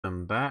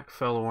Welcome back,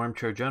 fellow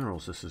armchair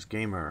generals. This is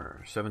Gamer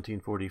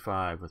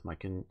 1745 with my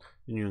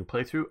continuing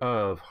playthrough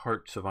of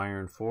Hearts of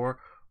Iron 4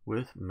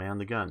 with Man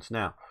the Guns.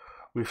 Now,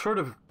 we're sort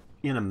of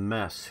in a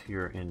mess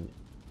here in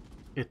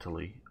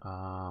Italy.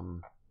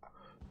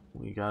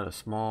 We got a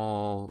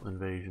small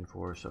invasion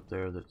force up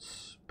there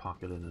that's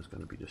pocketed and is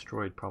going to be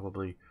destroyed,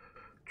 probably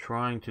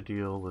trying to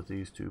deal with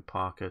these two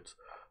pockets.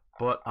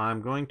 But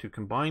I'm going to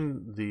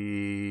combine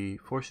the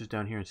forces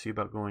down here and see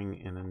about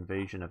going an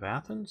invasion of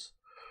Athens.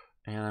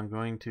 And I'm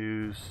going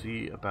to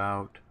see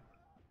about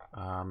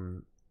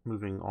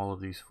moving all of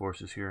these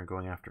forces here and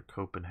going after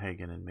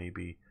Copenhagen and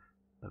maybe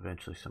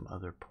eventually some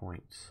other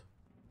points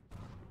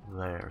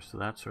there. So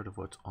that's sort of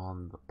what's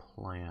on the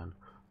plan.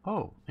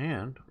 Oh,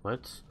 and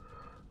let's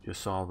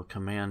just solve the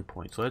command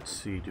points. Let's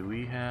see, do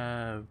we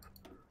have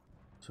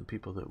some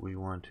people that we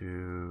want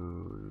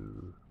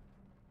to...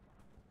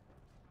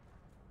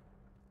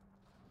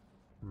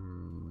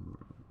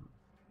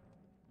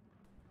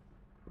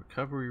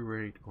 Recovery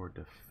rate or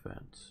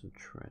defense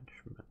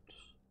entrenchments?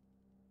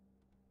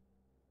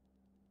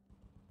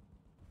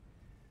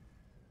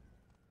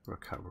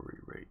 Recovery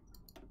rate.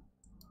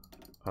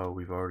 Oh,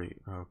 we've already,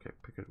 okay,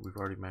 pick it. We've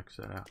already maxed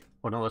that out.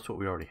 Oh no, that's what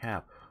we already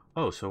have.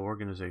 Oh, so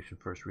organization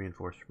first,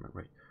 reinforcement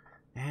rate.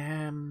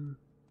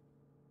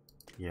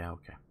 Yeah,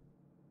 okay.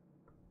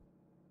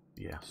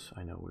 Yes,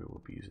 I know we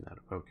will be using that.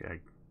 Okay,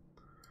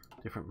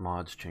 different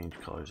mods change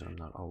colors. I'm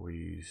not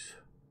always...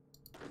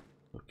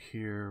 Look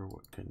here,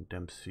 what can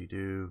Dempsey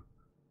do?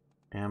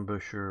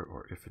 Ambusher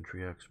or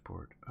infantry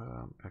expert?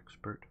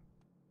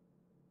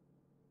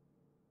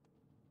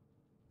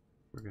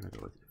 We're gonna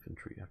go with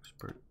infantry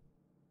expert.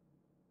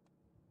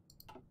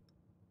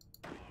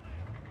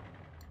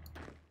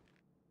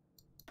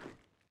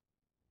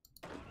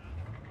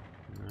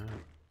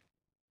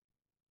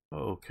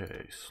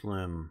 Okay,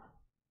 Slim.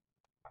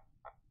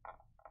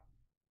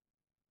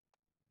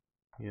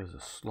 He has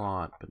a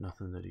slot, but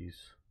nothing that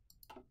he's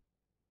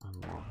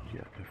unlocked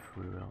yet, if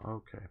we will.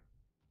 Okay.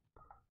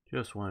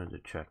 Just wanted to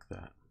check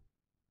that.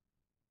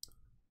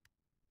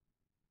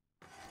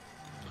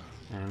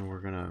 And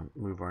we're going to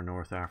move our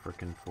North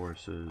African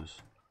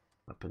forces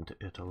up into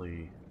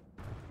Italy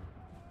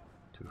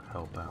to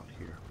help out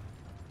here.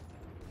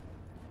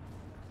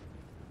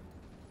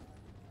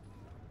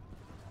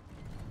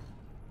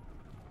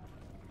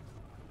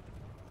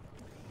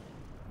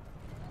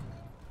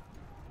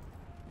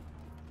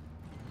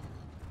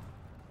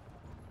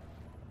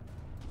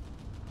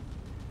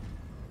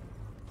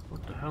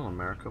 What the hell,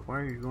 America? Why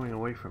are you going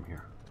away from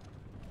here?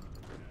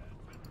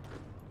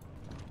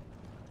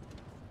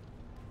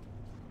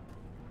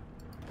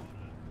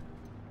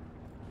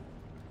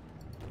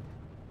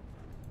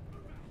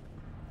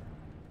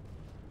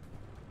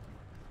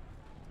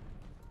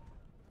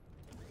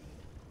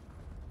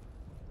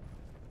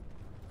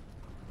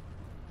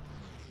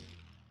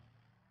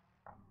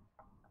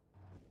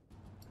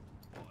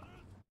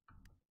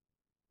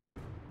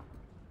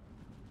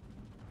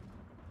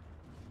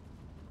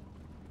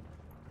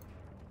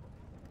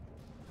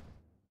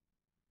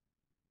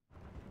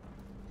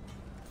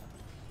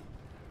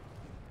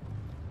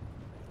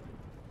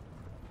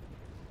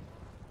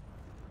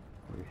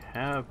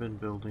 Have been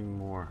building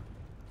more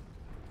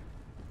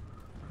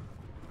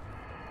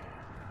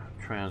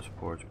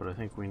transports, but I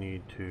think we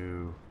need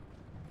to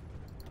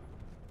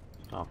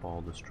stop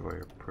all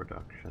destroyer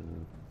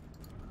production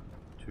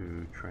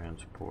to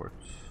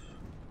transports.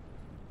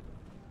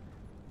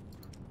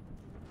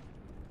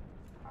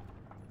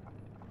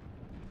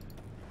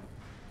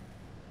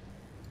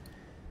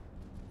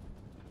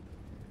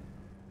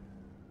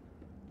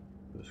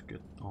 Just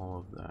get all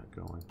of that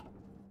going.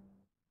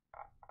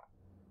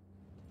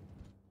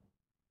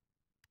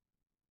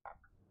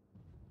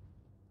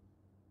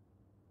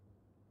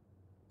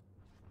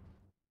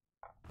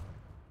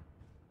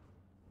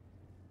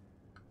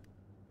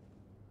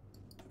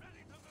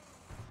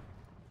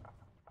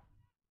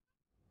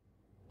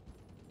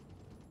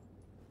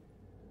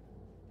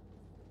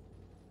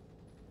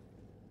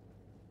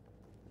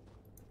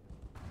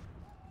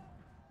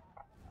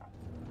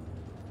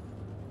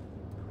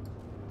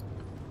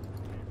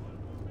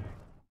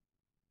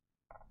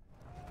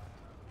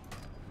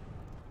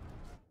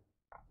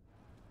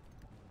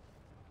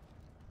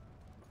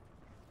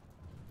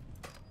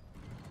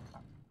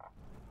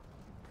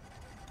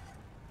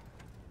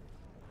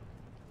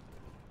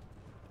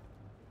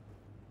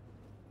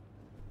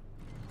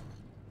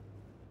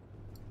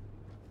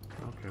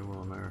 Okay,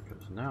 well, America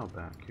is now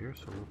back here,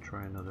 so we'll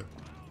try another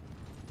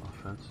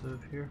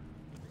offensive here.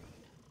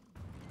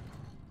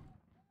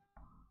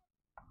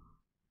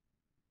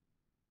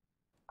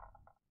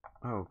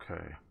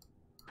 Okay,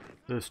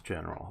 this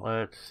general,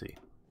 let's see.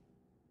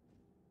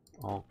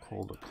 All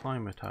cold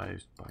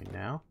acclimatized by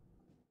now.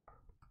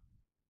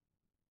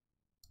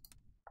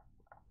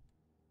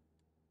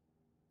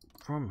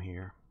 From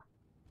here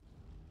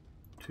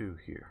to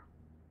here.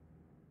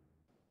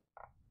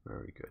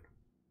 Very good.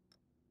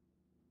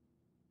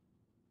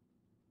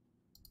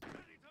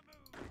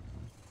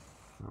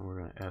 And we're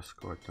going to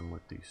escort them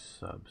with these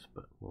subs,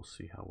 but we'll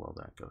see how well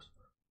that goes.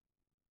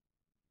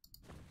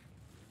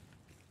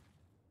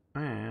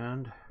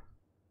 And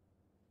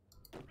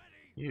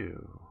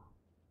you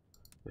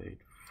stayed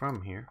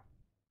from here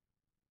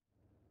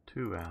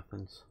to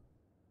Athens.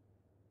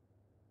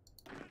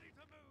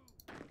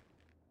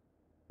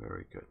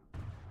 Very good.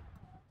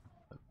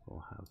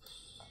 We'll have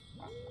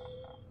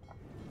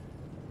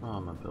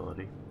some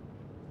ability.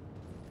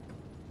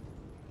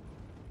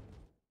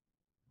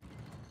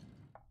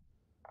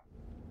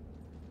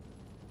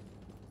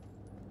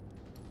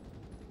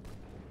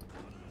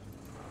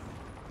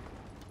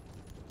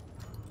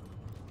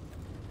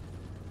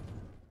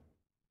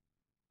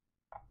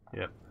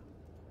 Yep.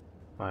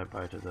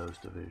 Bye-bye to those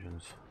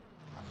divisions.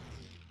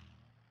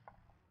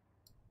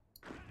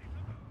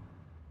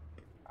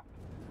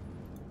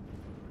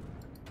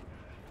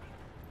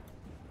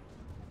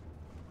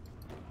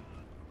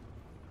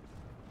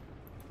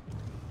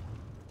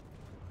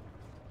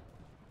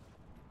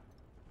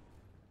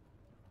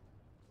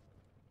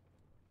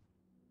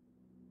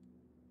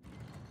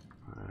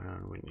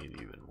 And we need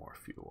even more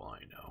fuel,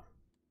 I know.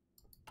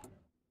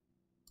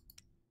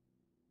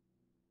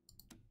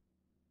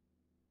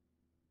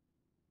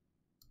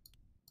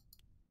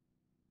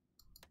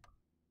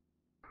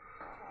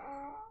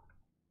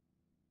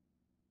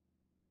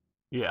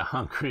 Yeah,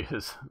 Hungary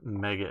is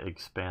mega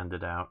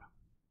expanded out.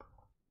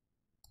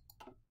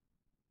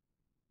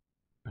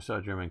 I saw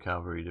a German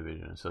cavalry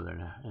division in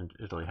southern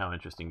Italy. How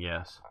interesting,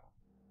 yes.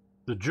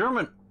 The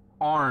German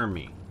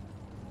army,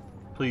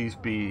 please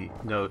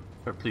note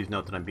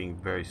that I'm being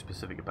very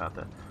specific about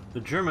that. The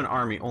German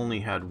army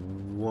only had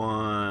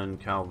one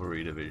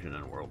cavalry division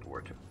in World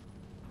War II.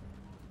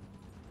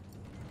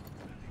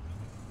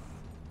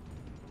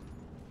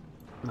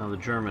 Now the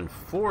German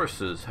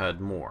forces had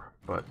more,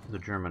 but the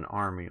German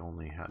army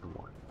only had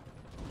one.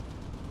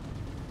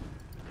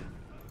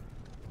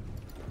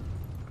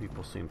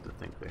 People seem to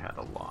think they had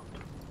a lot.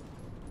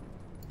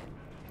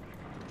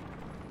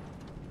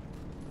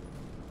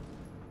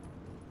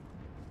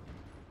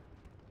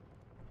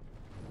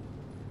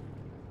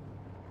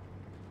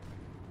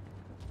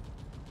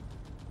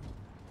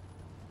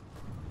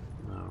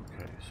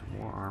 Okay, some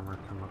more armor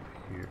come up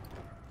here.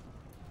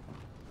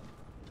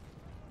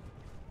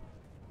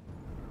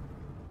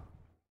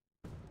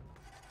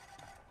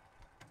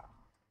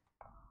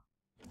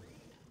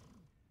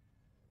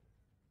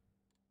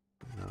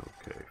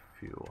 Okay,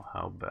 fuel.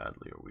 How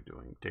badly are we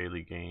doing?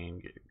 Daily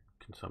gain,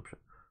 consumption.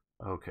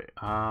 Okay,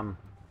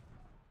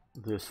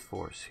 this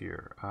force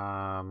here.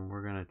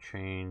 We're gonna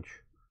change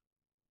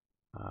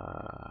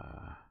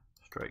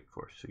strike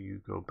force. So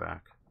you go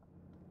back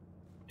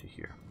to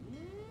here.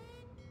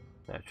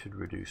 That should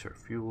reduce our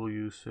fuel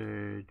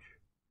usage.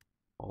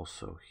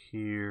 Also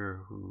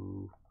here,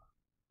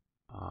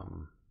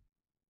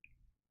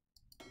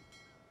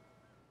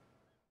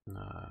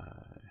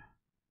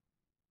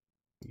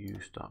 you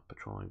stop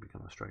patrolling,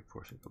 become a strike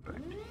force, and go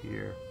back to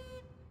here.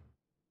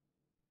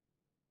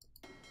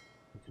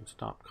 You can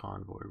stop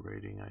convoy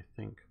raiding, I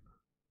think,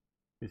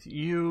 with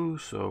you,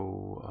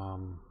 so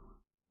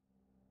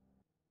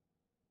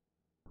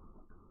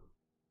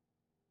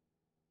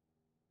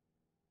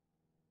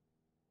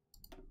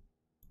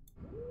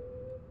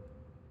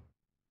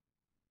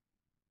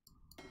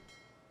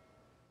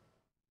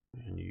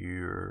and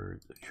you're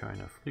the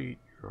China fleet,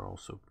 you're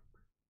also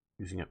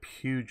using up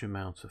huge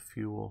amounts of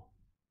fuel.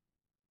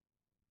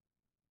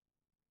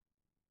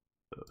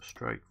 So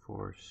strike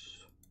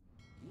force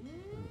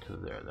into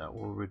there, that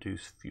will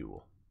reduce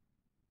fuel.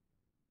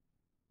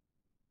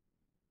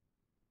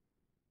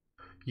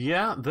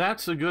 Yeah,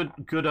 that's a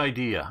good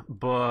idea,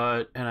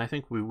 and I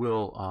think we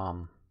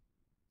will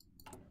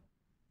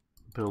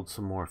build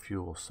some more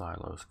fuel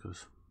silos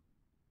because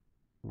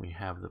we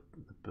have the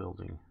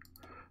building.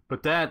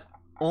 But that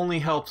only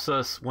helps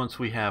us once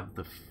we have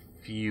the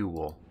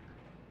fuel.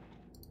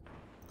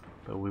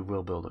 But we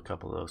will build a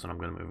couple of those, and I'm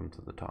going to move them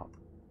to the top.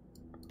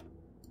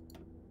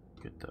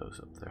 Get those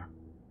up there.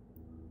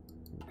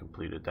 And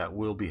completed. That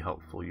will be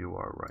helpful. You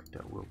are right.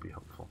 That will be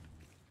helpful.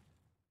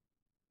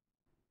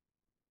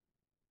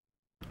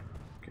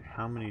 Okay,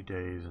 how many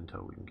days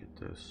until we can get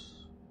this?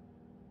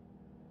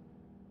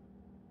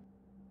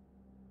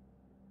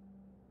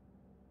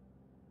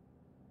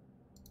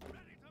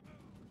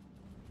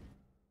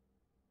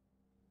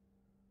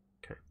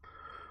 Okay,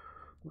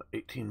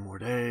 18 more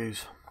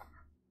days.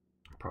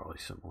 Probably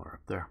similar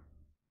up there.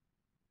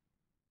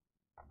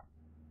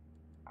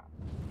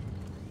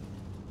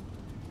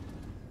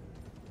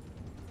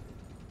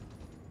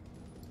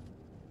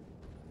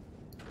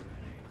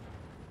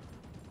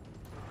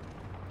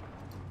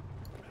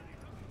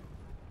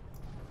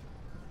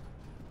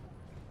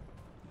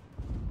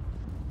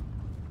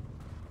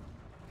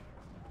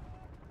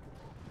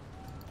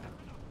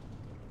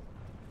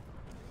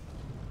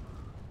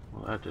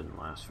 Well, that didn't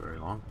last very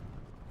long.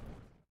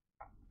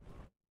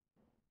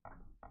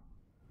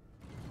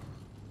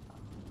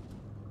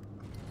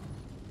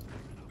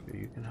 Okay,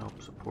 you can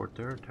help support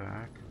their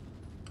attack.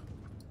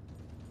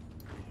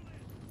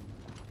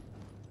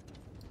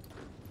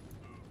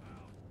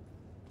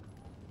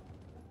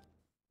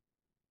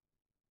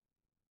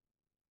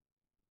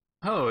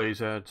 Hello,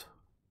 AZs.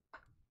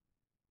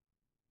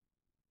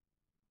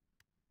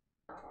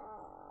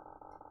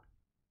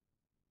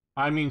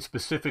 I mean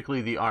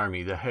specifically the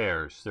army, the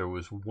Heers. There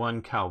was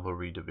one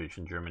cavalry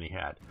division Germany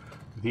had.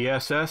 The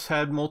SS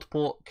had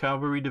multiple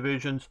cavalry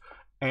divisions,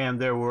 and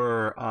there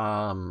were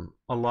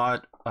a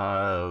lot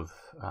of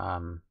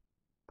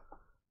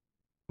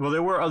well,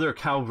 there were other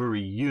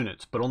cavalry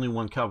units, but only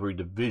one cavalry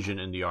division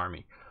in the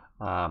army.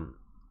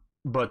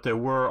 But there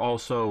were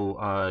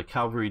also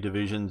cavalry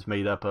divisions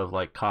made up of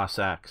like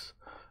Cossacks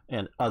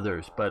and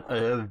others. But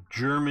of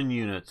German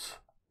units,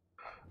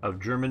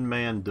 of German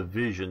manned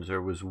divisions,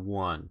 there was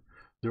one.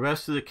 The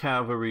rest of the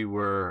cavalry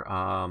were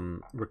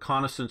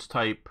reconnaissance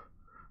type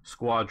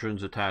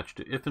squadrons attached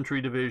to infantry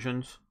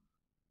divisions,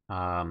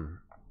 that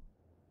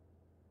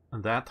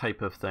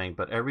type of thing.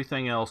 But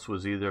everything else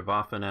was either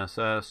Waffen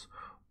SS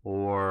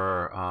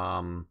or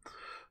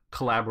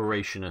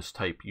collaborationist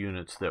type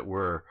units that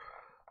were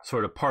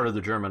sort of part of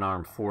the German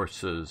armed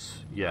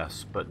forces,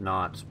 yes, but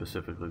not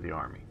specifically the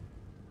army.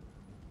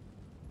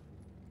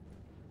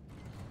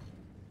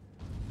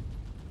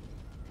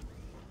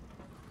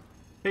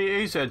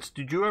 Hey, AZs,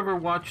 did you ever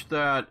watch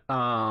that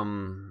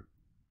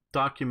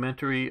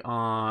documentary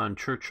on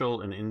Churchill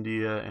in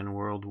India and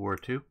World War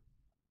II?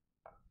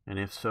 And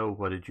if so,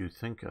 what did you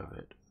think of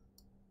it?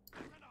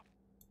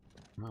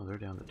 No, they're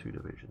down to 2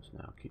 divisions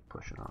now. Keep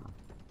pushing on them.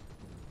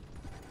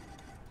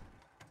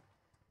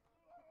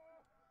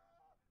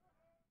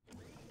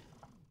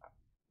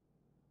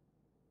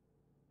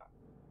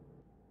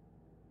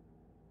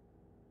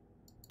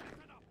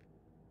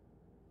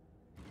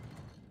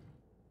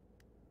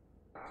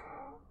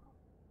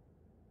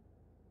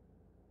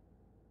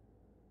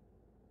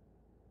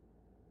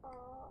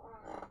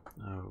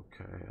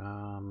 Okay,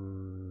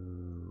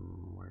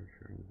 where's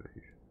your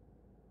invasion?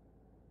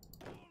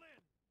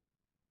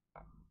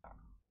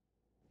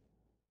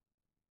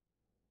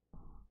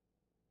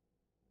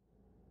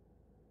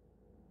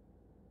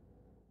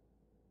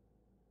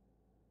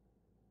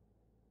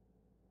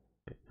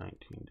 Okay,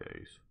 19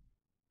 days.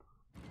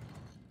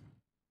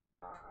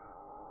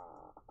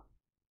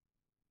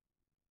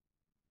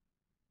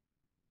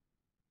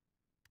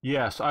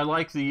 Yes, I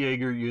like the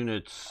Jaeger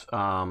units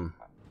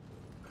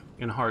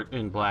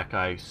in Black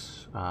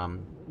Ice.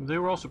 They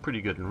were also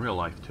pretty good in real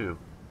life too.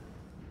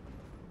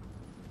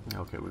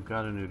 Okay, we've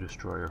got a new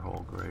destroyer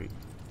hull, great.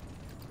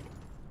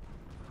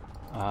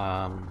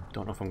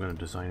 Don't know if I'm going to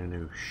design a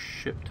new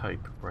ship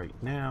type right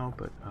now,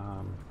 but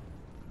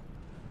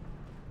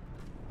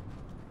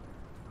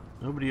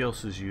nobody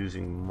else is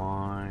using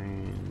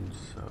mine,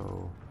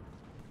 so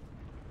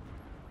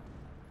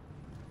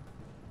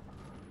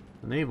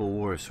the naval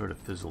war is sort of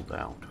fizzled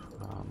out.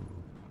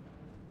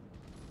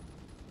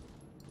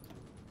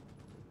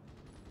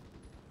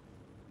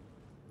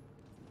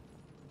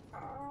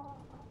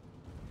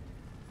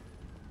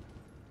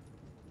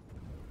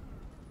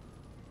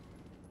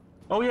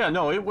 Oh yeah,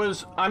 no, it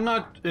was, I'm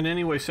not in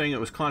any way saying it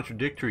was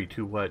contradictory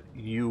to what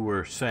you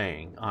were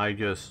saying. I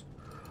just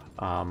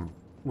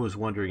was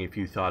wondering if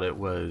you thought it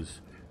was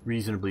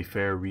reasonably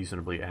fair,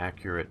 reasonably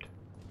accurate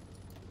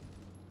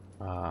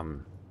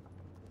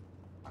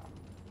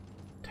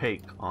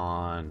take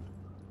on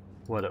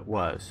what it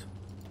was,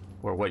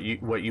 or what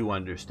you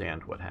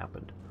understand what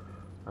happened.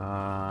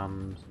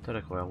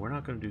 Synthetic oil. We're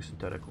not going to do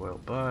synthetic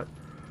oil, but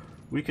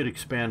we could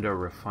expand our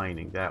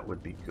refining. That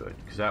would be good,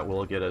 because that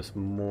will get us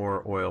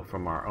more oil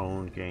from our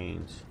own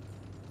gains.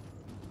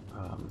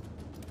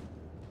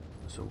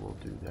 So we'll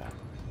do that.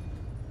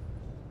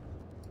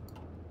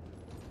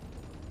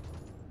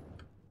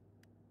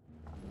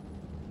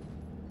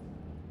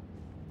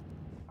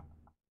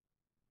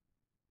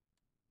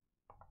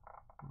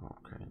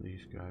 Okay,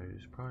 these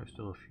guys probably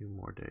still a few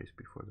more days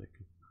before they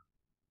can.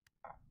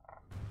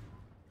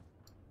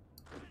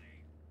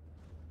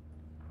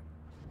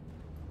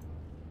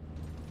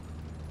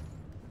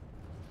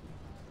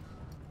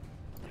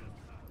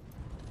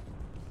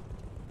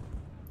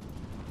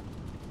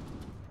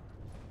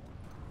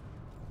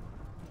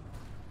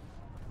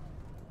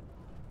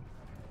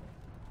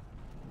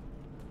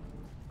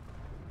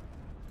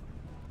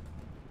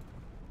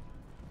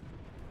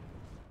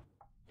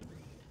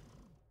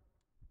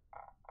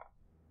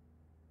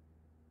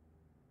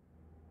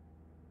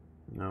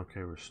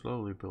 Okay, we're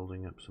slowly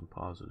building up some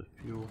positive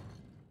fuel.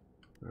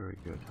 Very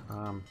good.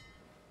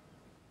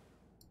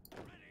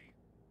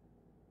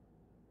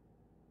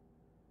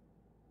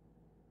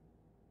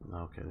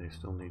 Okay, they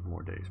still need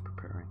more days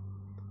preparing.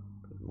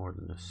 But more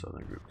than this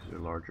southern group, because they're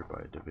larger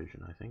by a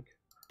division, I think.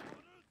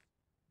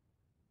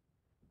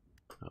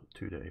 Oh,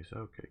 2 days.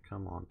 Okay,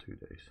 come on, 2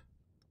 days.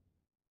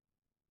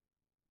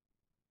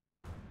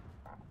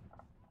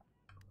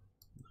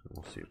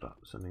 We'll see about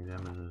sending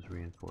them in as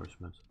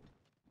reinforcements.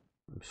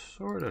 I'm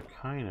sort of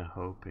kind of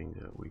hoping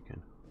that we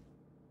can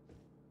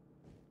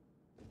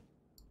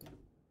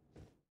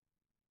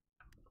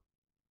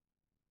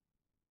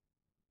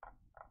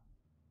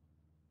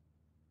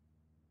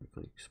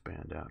quickly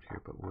expand out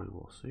here, but we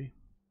will see.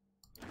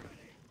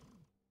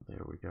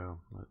 There we go.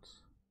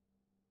 Let's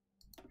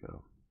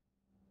go.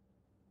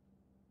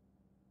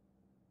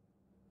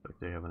 Like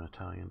they have an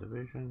Italian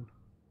division.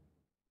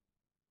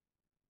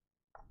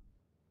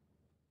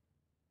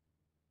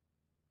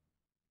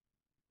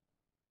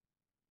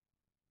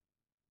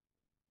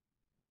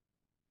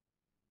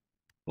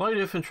 Light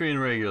infantry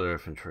and regular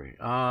infantry.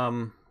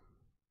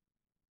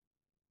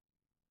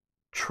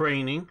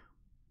 Training.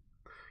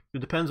 It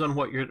depends on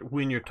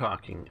when you're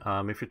talking.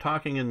 If you're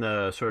talking in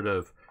the sort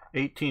of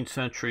 18th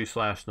century /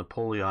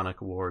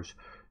 Napoleonic Wars,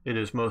 it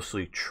is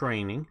mostly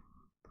training,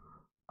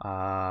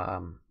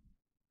 not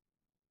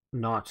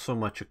so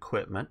much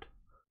equipment.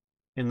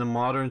 In the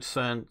modern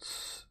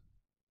sense,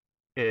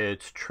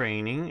 it's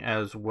training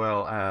as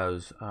well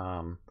as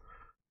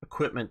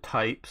equipment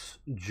types.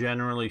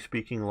 Generally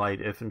speaking,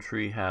 light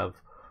infantry have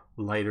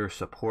lighter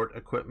support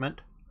equipment.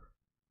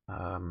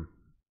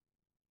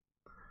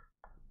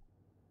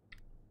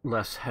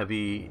 Less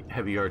heavy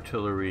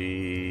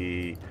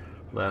artillery,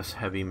 less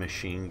heavy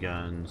machine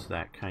guns,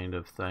 that kind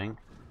of thing.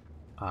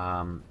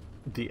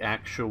 The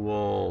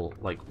actual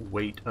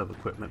weight of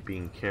equipment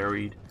being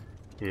carried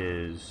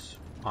is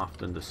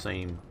often the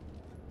same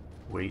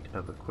weight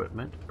of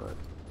equipment, but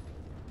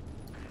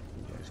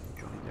you guys can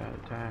join that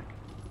attack.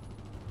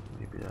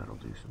 Maybe that'll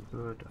do some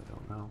good, I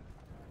don't know.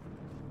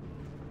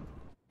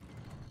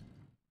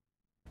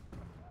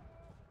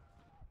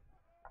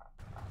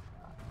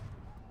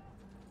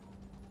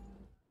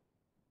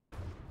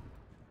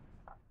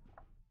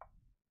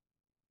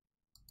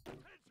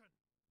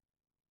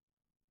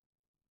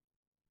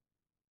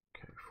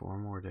 Okay, 4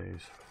 more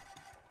days.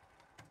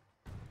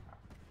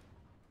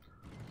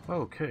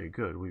 Okay,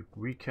 good. We've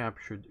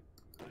recaptured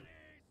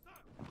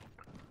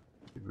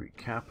the Greek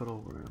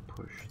capital. We're going to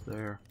push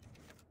there.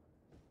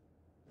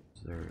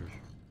 There's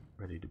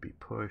ready to be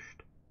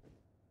pushed.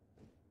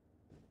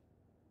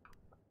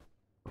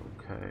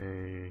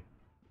 Okay.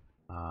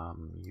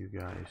 You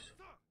guys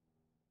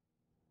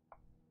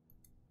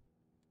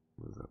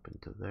move up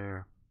into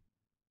there.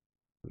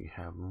 We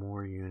have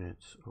more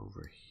units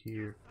over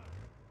here.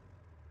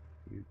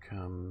 You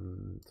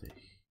come to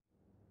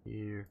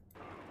here.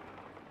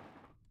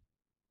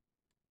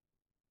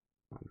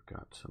 We've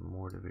got some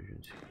more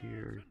divisions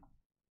here.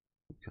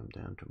 We come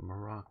down to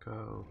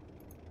Morocco.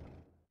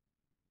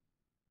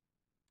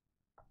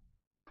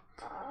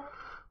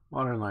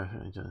 Modern life,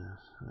 I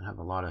have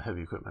a lot of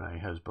heavy equipment.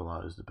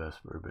 Hezbollah is the best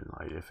urban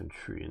light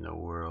infantry in the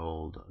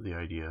world. The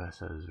IDF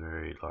has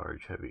very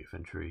large heavy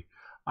infantry.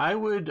 I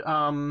would,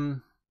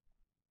 well,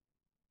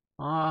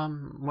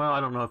 I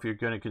don't know if you're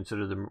going to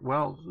consider them,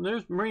 well,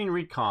 there's Marine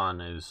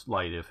Recon is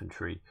light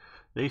infantry.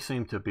 They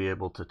seem to be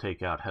able to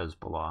take out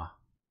Hezbollah.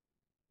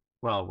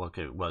 Well,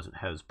 okay, it wasn't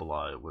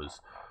Hezbollah, it was,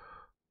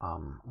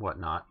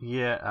 whatnot.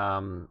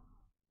 Yeah,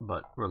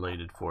 but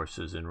related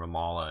forces in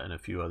Ramallah and a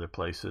few other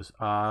places.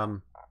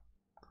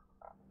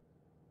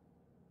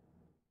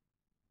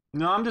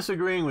 No, I'm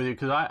disagreeing with you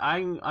because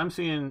I'm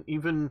seeing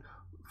even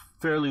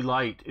fairly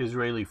light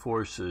Israeli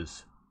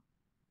forces.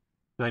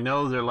 I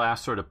know their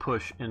last sort of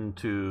push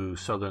into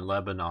southern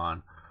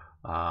Lebanon,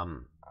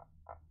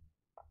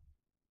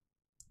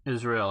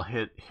 Israel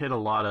hit a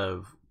lot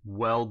of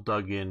well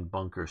dug in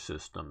bunker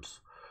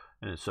systems,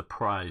 and it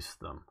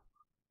surprised them.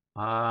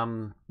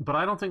 But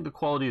I don't think the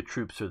quality of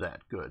troops are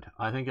that good.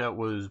 I think that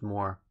was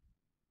more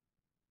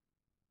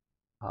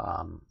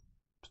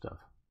stuff.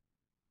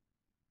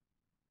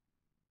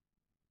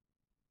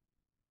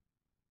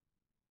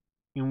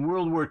 In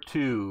World War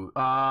II,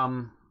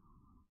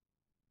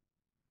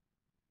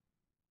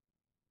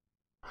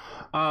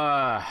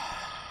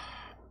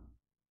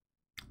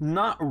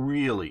 not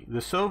really.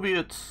 The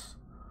Soviets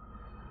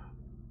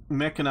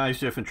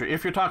mechanized infantry.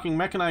 If you're talking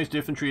mechanized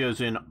infantry as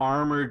in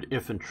armored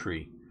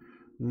infantry,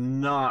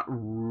 not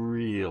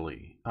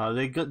really.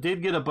 They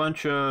did get a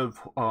bunch of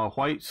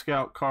white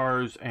scout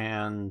cars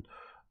and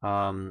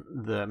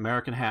the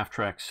American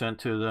half-track sent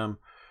to them.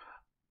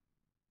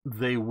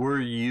 They were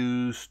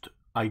used,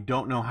 I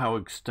don't know how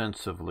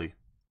extensively,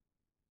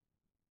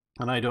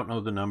 and I don't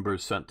know the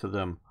numbers sent to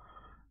them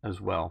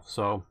as well.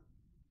 So,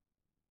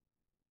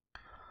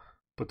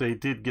 but they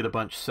did get a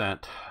bunch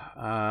sent.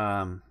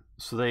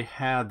 So they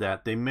had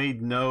that. They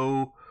made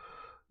no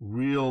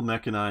real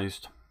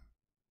mechanized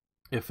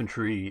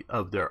infantry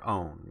of their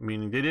own.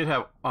 Meaning they did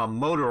have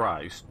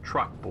motorized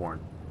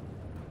truck-borne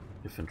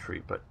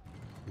infantry, but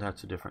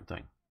that's a different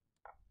thing.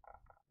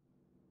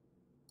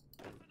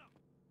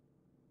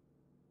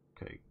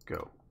 Okay,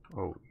 go.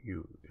 Oh,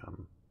 you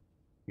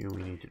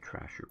we need to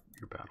trash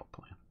your battle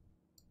plan.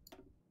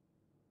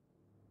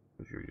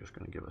 Because you're just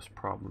going to give us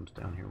problems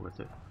down here with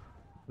it.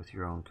 With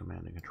your own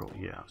command and control.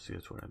 Yeah, see,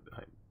 that's what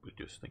I was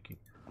just thinking.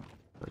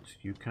 Let's,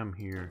 you come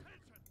here,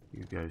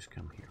 you guys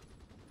come here.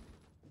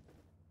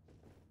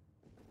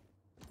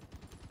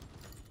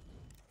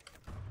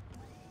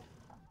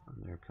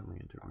 And they're coming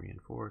in to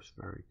reinforce,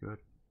 very good.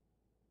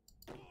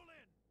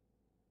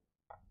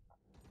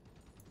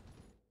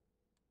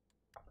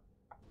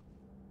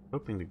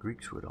 Hoping the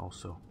Greeks would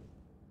also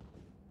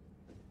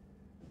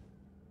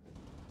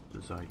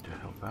decide to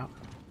help out.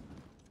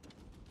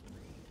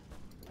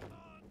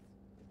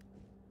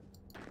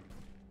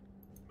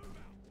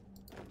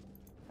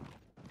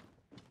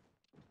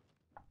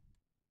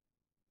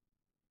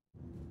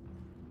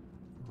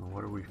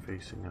 What are we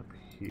facing up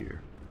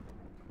here?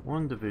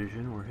 One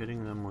division, we're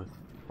hitting them with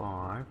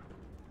 5.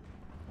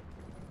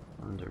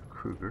 under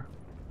Kruger.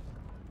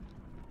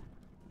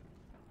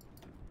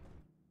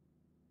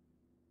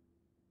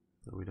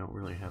 So we don't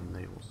really have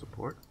naval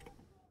support.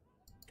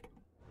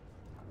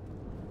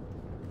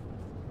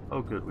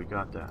 Oh good, we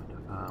got that.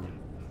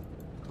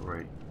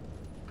 Great.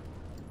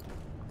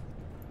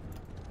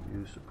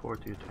 You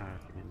support the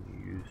attack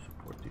and you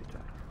support the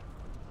attack.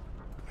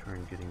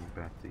 Return getting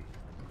back the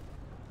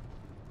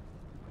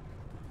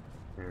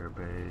air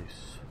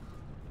base.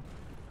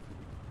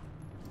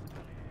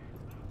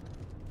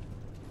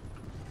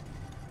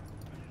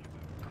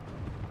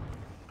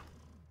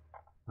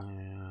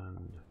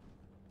 And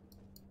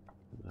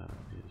that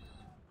is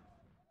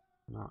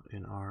not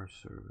in our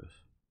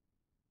service.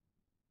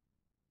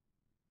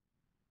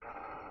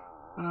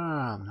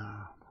 Ah,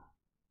 no.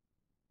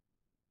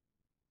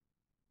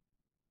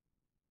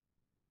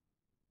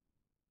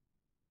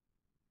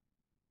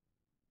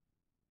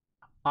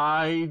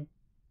 I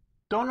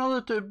don't know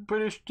that the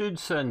British did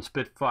send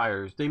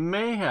Spitfires. They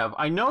may have.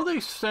 I know they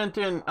sent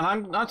in, and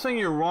I'm not saying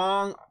you're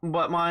wrong,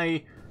 but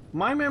my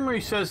memory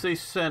says they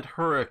sent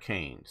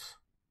Hurricanes.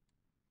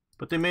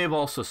 But they may have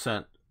also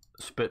sent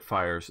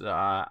Spitfires.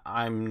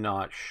 I'm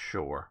not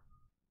sure.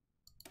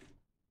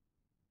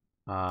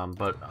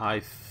 But I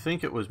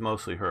think it was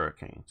mostly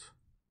Hurricanes.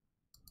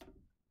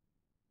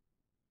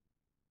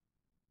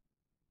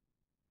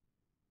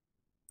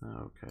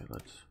 Okay,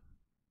 let's...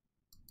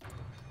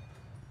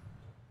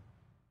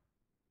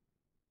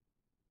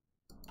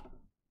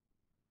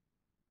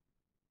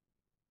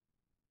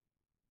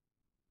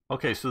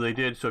 Okay, so they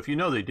did. So if you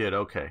know they did,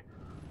 okay.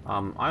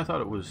 I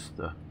thought it was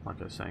the, like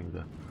I was saying,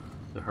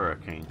 the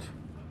Hurricanes.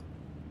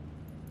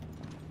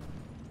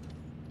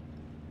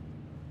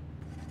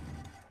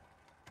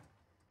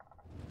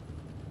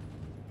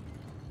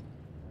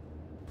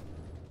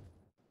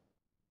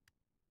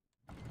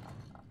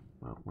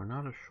 Well, we're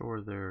not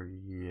ashore there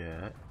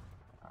yet.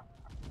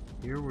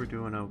 Here we're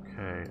doing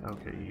okay.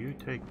 Okay, you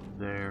take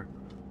there.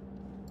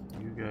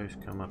 You guys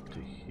come up to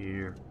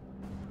here.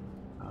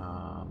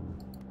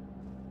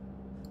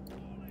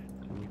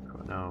 Can you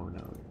no,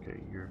 okay,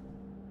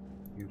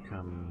 you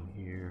come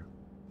here.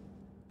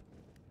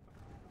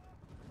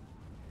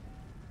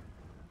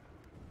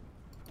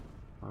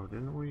 Oh,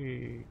 didn't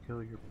we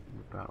kill your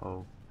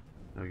oh,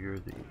 no, you're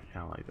the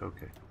allied,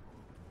 okay.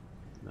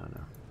 No.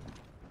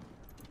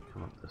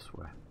 Come up this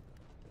way.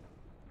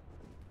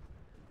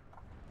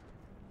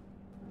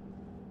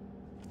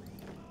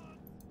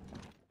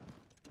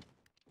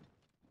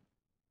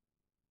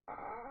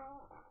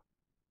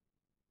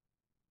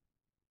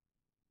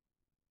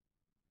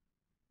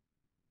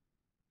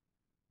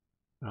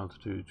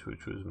 Altitudes,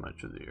 which was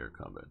much of the air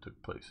combat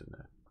took place in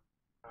that.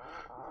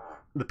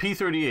 The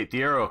P-38,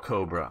 the Aero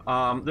Cobra.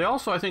 They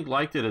also, I think,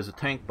 liked it as a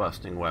tank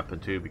busting weapon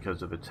too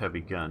because of its heavy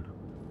gun.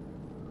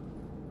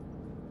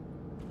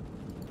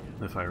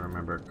 If I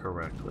remember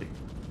correctly.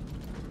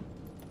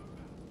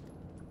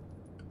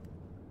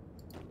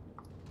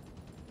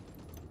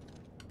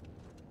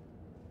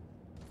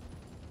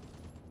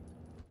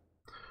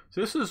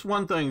 So this is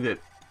one thing that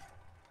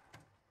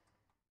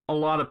a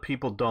lot of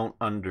people don't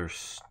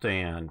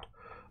understand.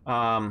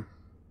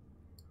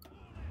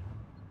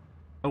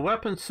 A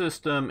weapon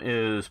system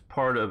is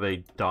part of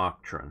a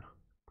doctrine.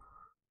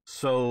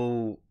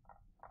 So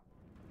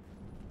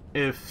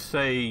if,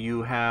 say,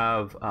 you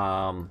have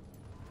a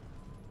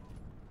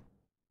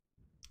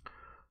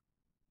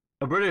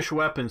British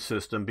weapon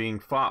system being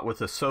fought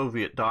with a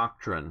Soviet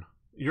doctrine,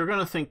 you're going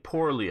to think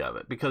poorly of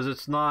it because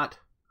it's not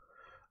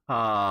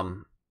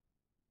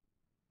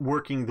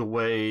working the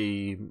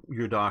way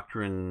your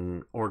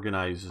doctrine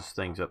organizes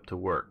things up to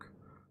work.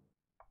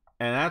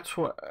 And that's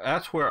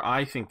where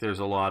I think there's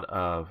a lot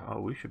of,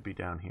 oh, we should be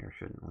down here,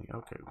 shouldn't we?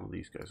 Okay, well,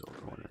 these guys will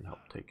go in and help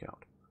take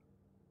out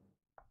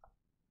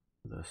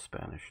the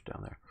Spanish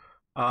down there.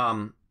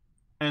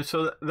 And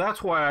so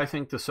that's why I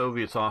think the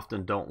Soviets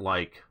often don't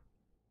like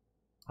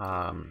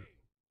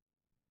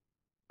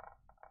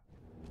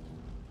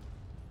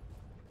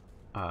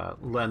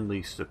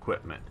Lend-Lease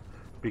equipment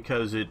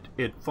because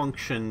it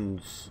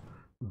functions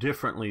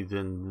differently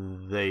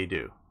than they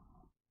do.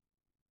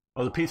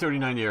 Oh, the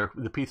P-39 here.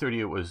 The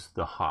P-38 was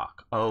the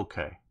Hawk.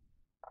 Okay.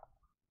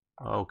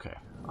 Okay.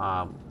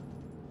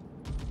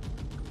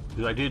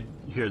 Because I did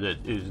hear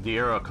that is the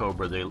Aero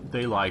Cobra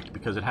they liked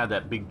because it had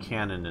that big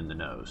cannon in the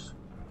nose.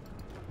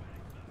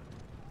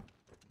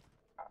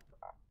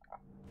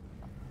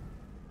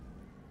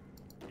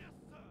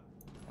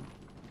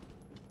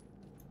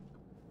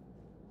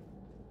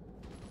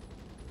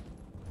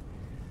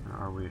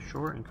 Are we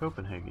ashore in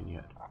Copenhagen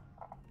yet?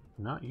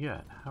 Not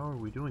yet. How are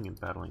we doing in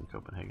battling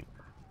Copenhagen?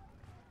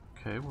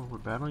 Okay, well, we're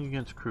battling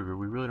against Kruger.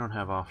 We really don't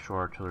have offshore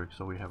artillery,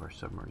 so we have our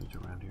submarines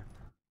around here.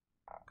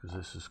 Because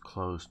this is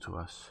closed to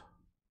us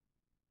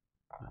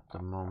at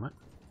the moment.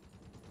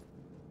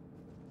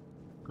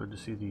 Good to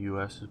see the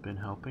U.S. has been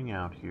helping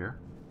out here.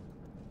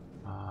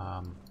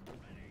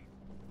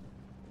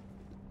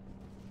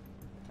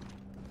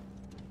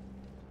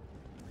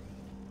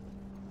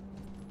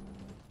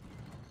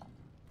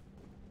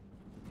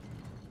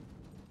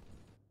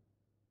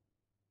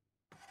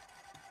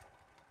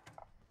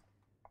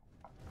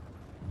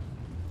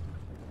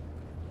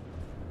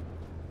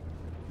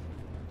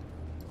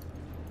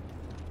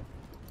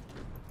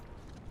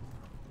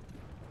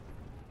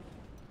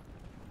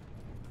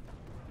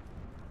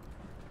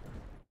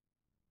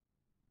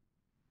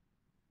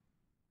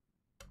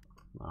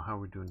 how are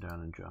we doing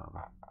down in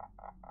Java?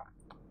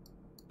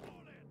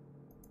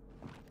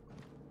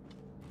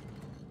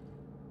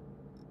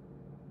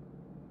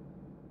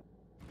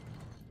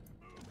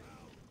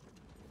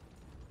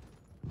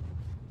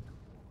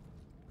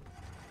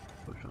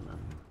 Push on them.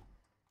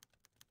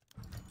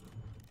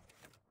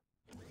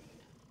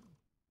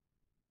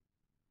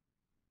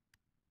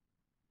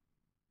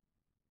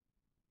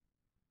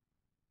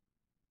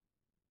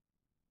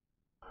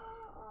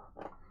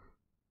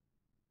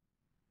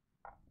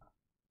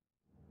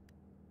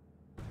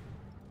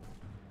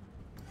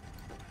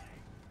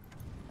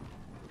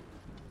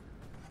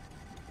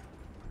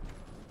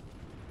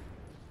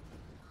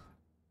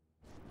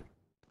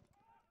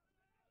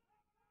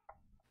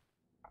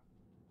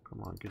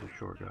 Come on, get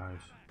ashore, guys.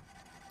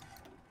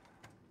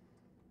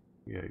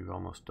 Yeah, you've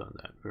almost done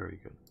that.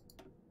 Very good.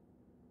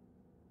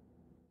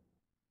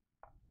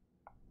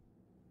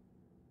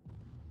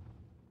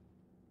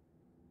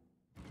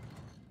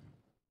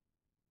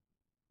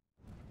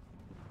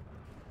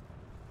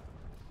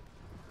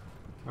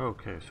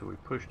 Okay, so we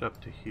pushed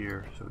up to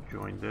here, so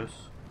join this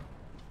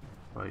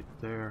right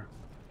there.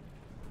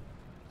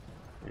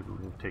 Maybe we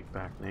can take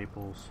back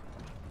Naples.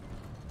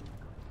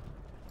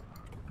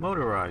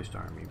 Motorized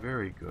army,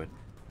 very good.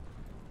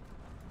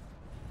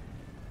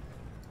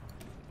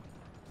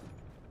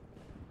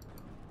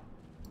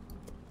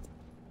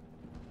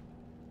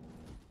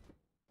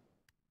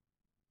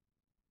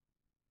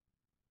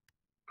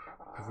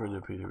 Prefer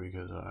the Peter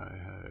because I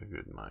had a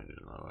good mind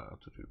and low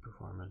altitude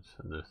performance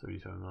and the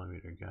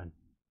 37mm gun.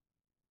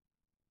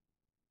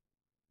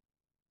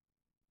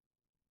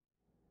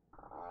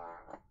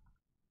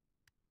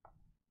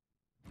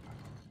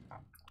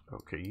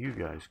 Okay, you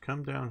guys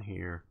come down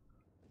here,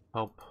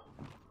 help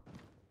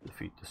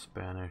defeat the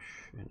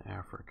Spanish in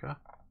Africa.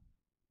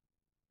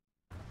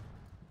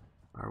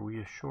 Are we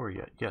ashore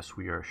yet? Yes,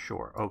 we are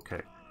ashore.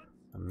 Okay,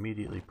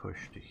 immediately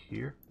push to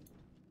here.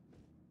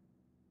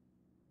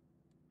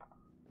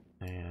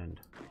 And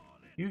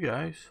you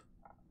guys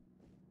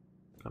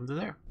come to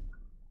there.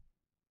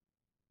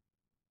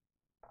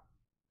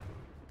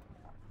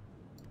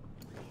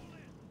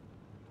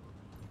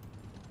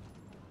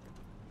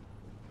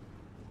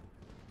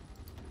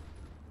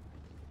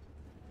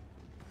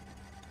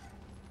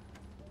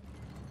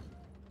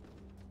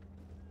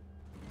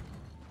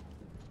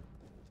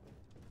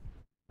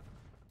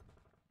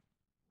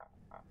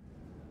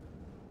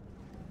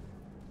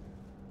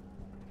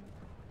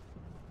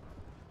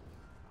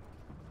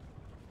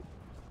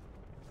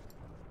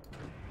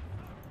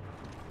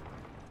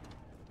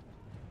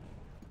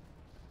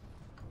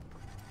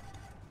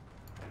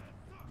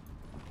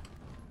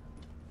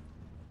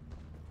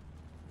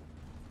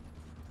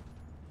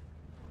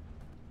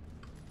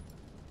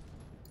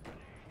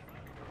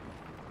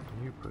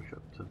 You push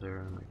up to there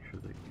and make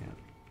sure they can't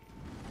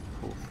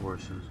pull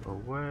forces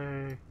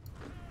away.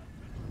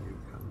 You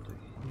come to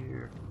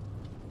here.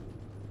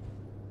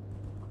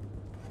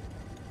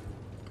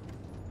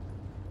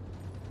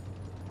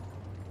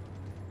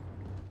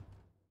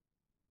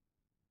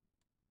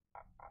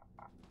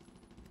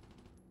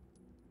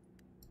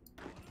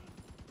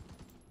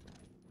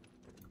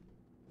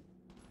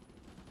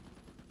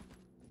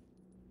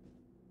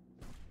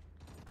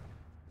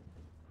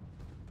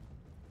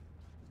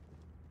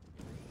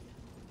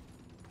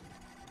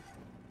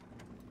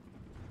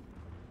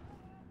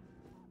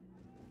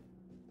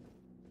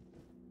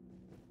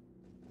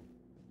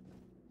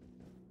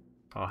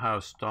 Oh,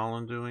 how's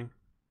Stalin doing?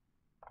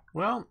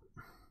 Well,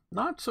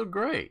 not so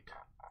great.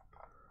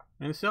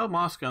 I mean, still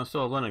Moscow and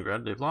still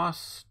Leningrad. They've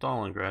lost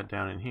Stalingrad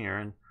down in here,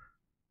 and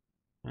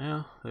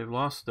yeah, they've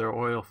lost their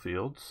oil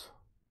fields.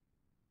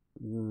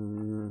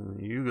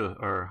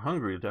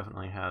 Hungary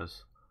definitely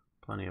has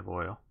plenty of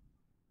oil.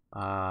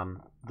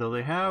 Though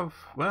they have,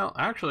 well,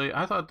 actually,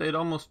 I thought they'd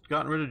almost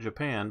gotten rid of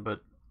Japan, but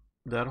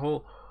that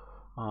whole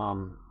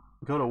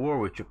go to war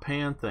with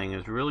Japan thing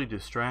has really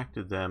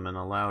distracted them and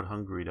allowed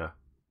Hungary to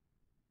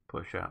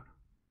push out.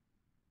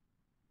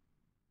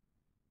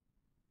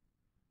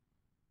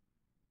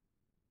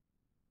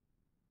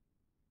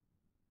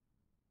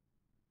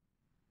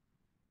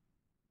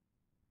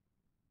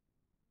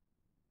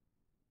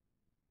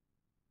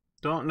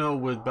 Don't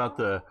know about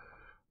the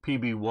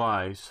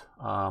PBYs.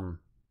 I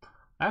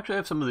actually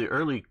have some of the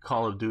early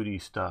Call of Duty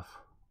stuff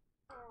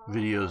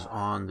videos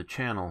on the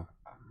channel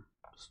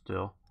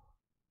still.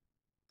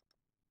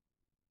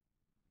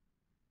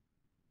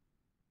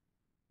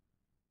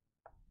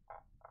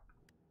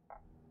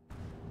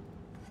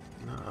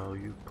 Uh-oh,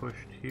 you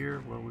pushed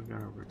here. Well, we're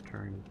going to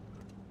return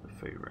the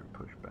favor and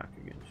push back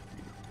against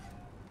you.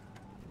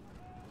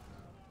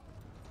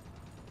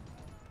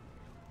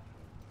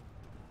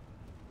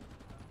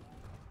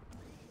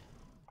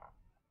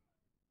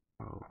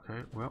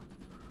 Okay, well,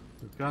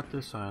 we've got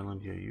this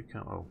island. Yeah, you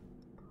can. Oh,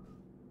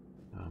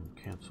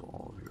 cancel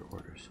all of your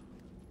orders.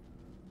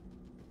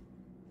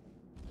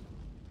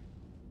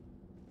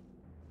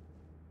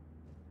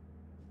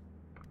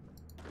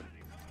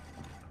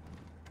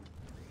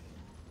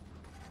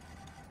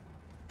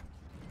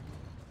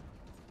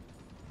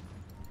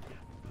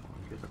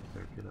 Get up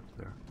there get up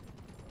there.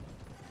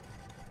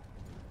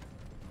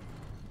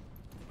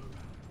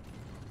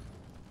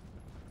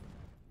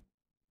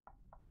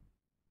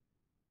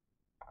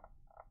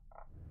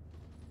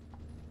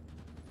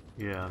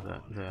 Yeah,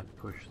 that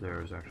push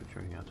there is actually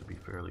turning out to be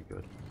fairly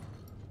good.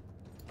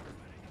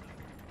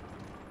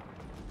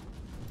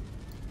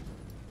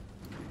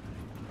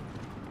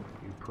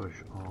 You push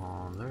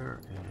on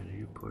there, and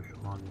you push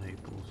on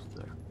Naples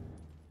there.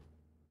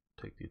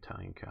 Take the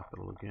Italian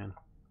capital again.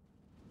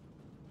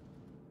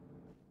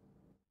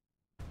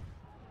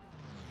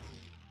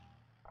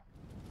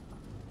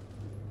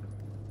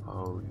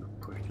 Oh, you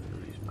pushed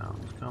into these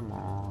mountains. Come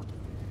on.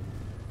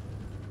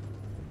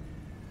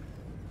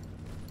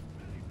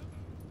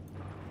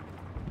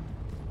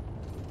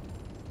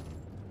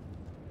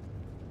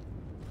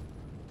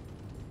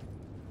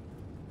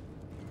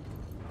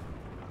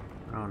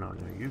 Oh no,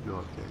 you go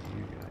up there,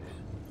 you guys.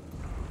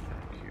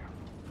 Back here.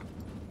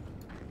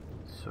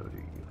 So do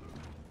you.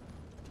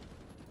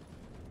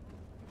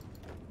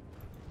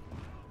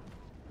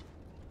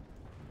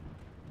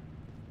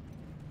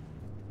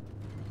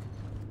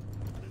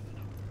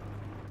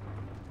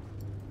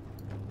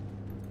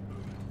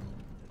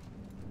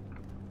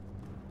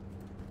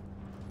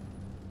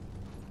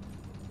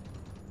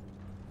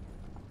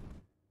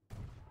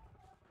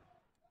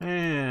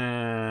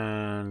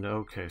 And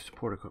okay,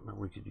 support equipment,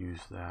 we could use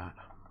that.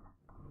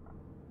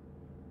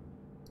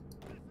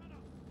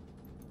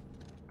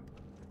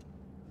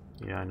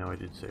 Yeah, I know I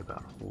did say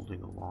about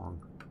holding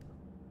along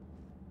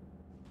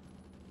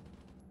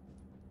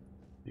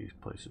these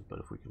places, but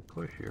if we can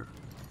push here.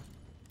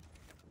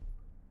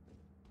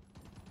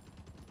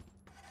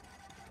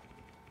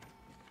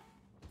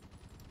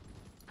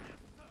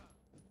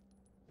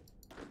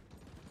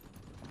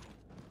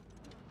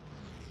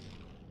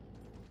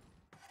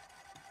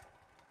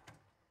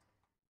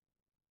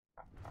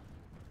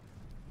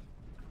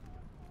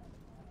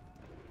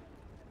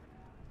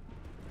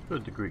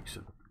 Good, the Greeks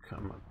have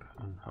come up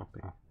and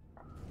helping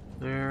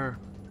there.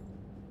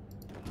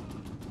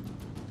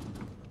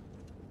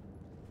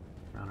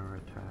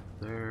 Counterattack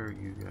there.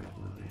 You guys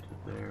move into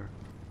there.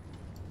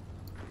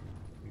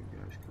 You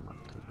guys come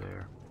up to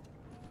there.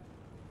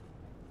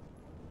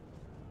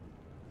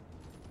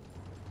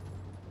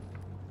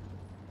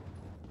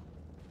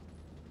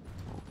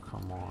 Oh,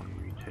 come on,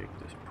 retake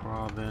this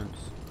province.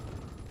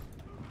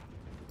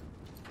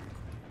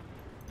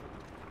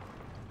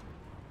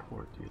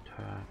 Support the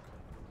attack.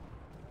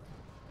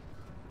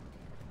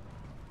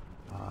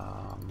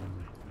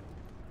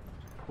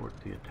 Support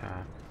the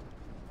attack.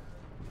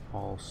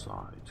 All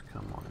sides.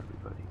 Come on,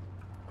 everybody.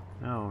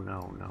 No, no,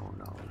 no,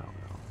 no, no,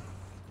 no.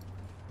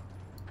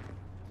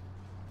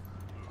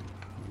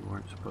 You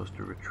weren't supposed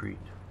to retreat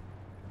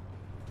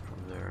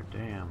from there.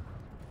 Damn.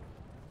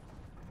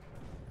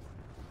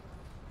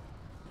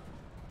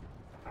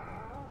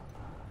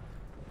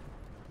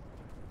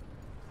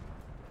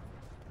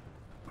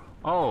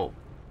 Oh,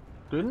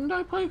 didn't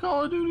I play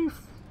Call of Duty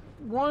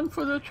 1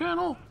 for the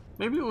channel?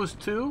 Maybe it was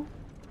 2?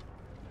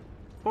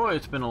 Boy,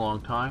 it's been a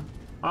long time.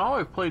 I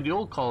always played the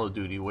old Call of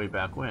Duty way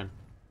back when.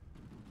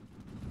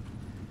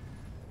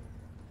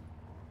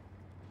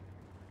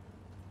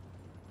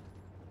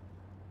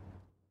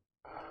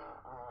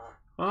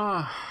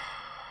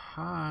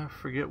 I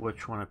forget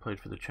which one I played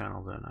for the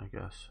channel then, I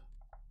guess.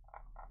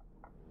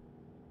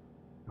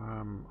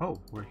 Oh,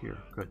 we're here.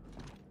 Good.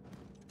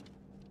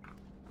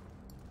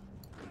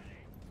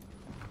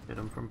 Hit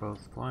them from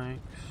both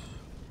flanks.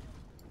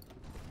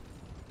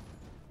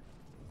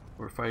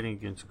 We're fighting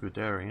against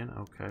Guderian.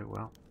 Okay,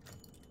 well.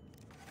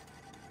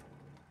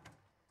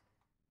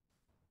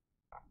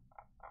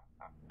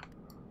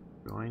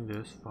 Join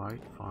this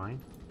fight,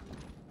 fine.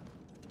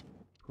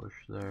 Push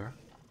there.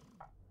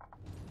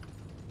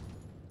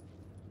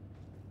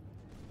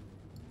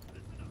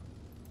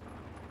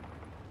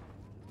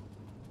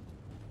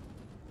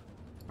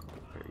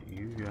 Okay,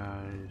 you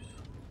guys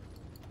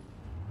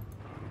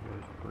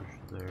push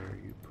there,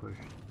 you push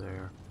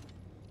there.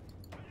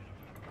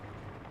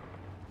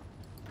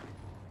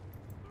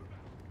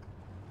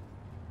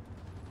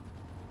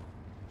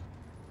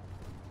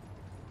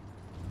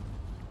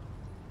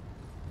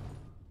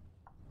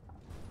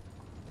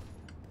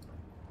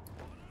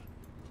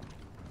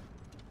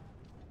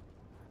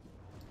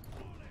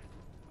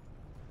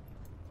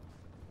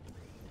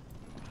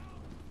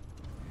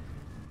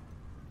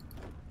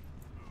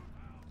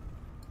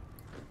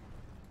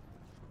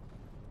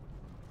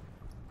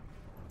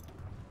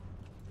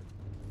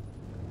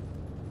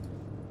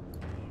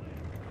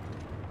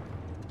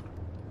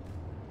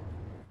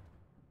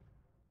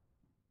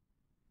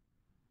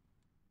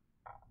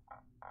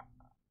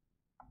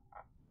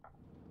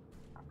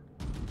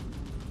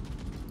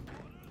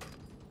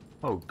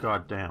 Oh,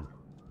 goddamn.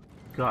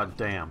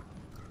 Goddamn.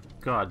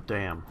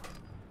 Goddamn.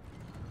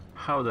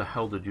 How the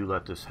hell did you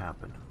let this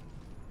happen?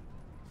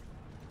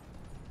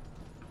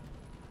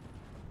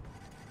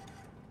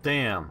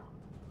 Damn.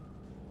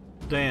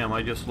 Damn,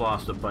 I just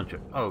lost a bunch of...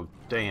 Oh,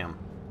 damn.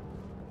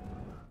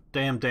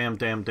 Damn, damn,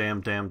 damn,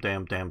 damn, damn,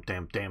 damn, damn,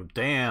 damn, damn,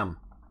 damn.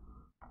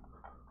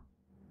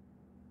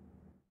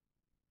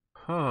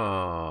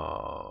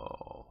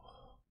 Oh,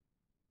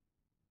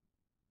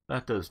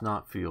 that does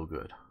not feel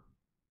good.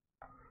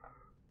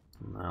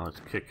 Now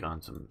let's kick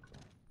on some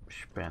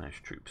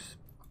Spanish troops.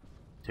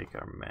 Take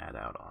our mad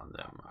out on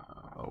them.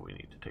 Oh, we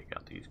need to take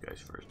out these guys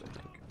first, I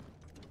think.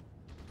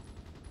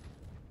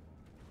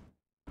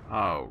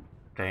 Oh,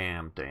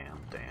 damn.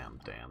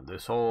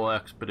 This whole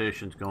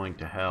expedition's going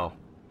to hell.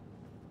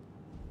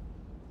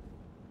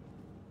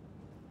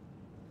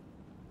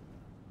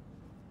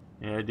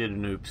 Yeah, I did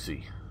an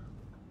oopsie.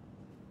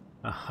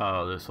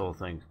 Oh, this whole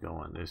thing's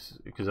going. This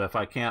because if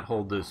I can't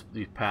hold these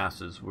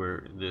passes,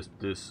 where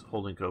this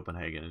holding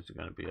Copenhagen is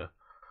going to be a.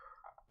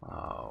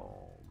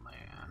 Oh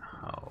man,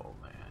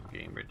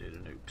 Gamer did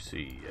an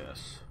oopsie.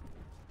 Yes.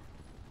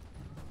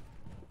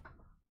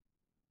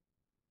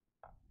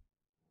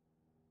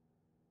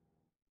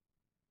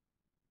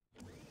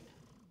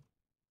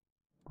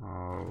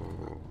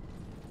 Oh.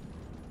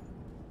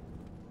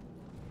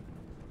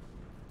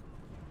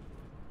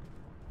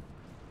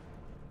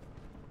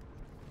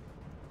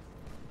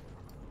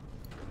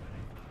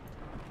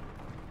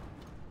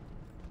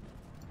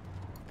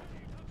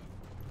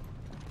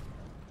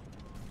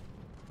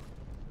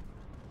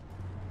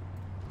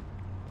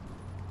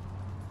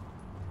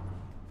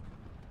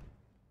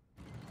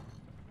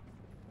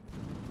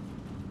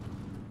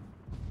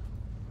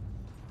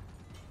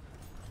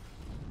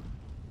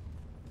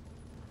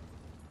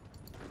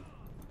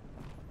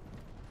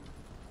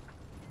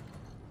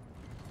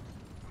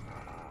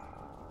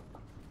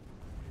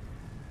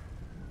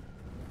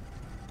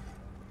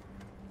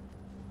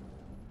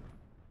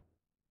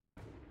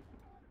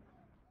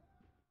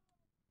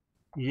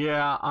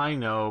 Yeah, I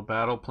know.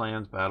 Battle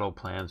plans, battle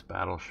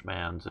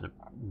schmans, and it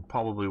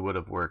probably would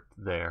have worked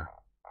there.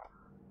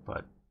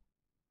 But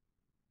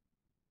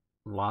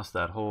lost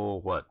that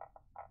whole, what,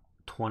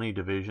 20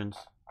 divisions?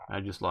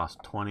 I just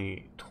lost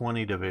 20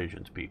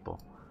 divisions, people.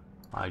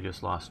 I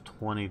just lost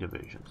 20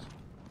 divisions.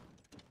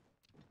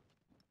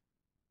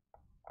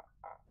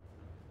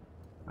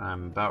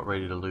 I'm about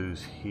ready to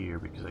lose here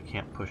because I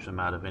can't push them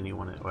out of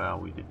anyone. Well,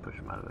 we did push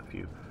them out of a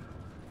few.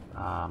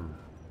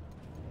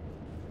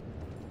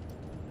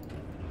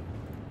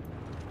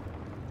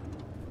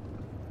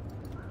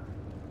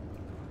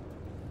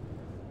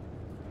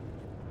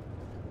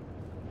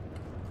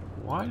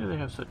 Why do they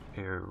have such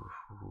air?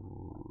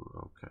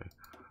 Okay.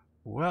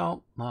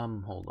 Well,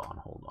 hold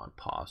on,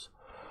 pause.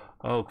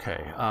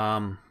 Okay,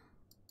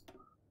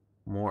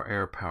 more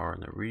air power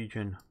in the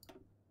region.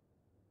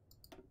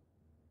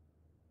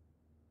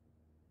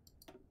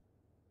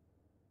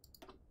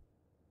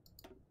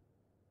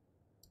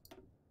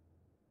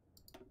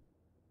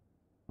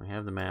 We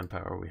have the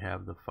manpower, we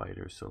have the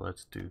fighters, so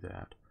let's do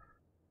that.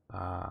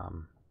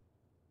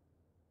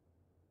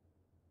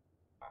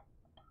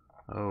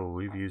 Oh,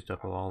 we've used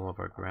up all of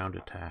our ground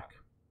attack.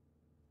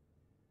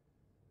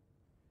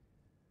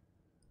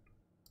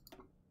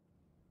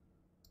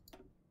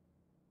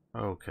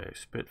 Okay,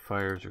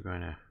 Spitfires are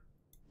going to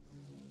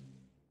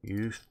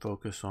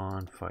focus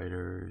on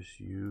fighters.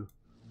 You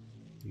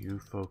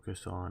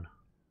focus on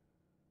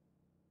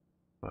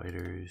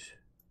fighters.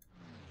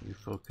 You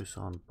focus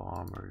on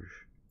bombers.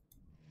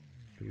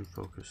 You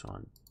focus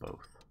on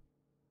both.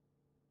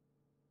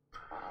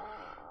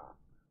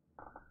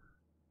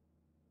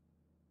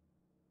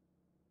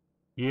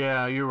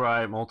 Yeah, you're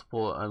right.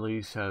 Multiple at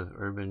least have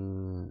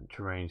urban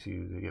terrain, so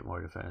you get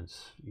more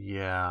defense.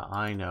 Yeah,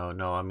 I know.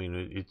 No, I mean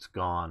it's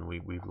gone.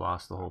 We've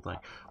lost the whole thing.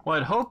 Well,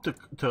 I'd hoped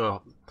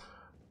to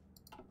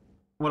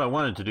what I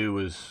wanted to do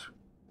was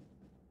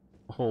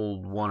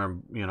hold one, or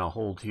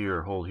hold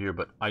here,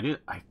 but I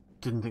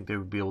didn't think they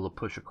would be able to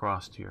push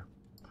across here.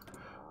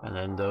 And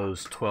then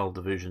those 12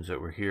 divisions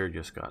that were here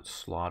just got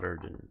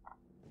slaughtered and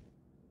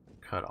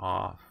cut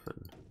off.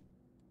 And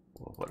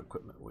well, what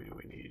equipment do we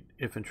need?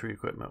 Infantry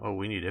equipment. Oh,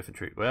 we need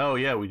infantry. Well,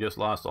 yeah, we just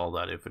lost all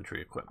that infantry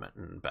equipment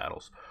in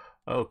battles.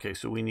 Okay,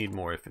 so we need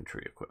more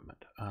infantry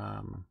equipment.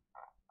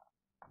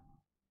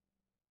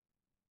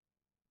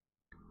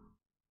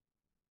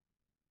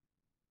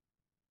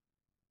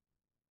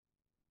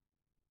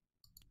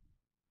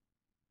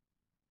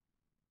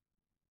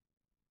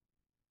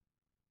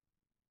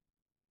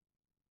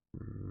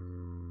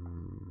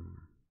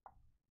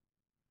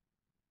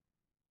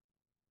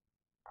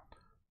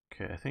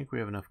 Okay, I think we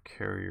have enough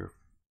carrier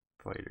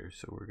fighters,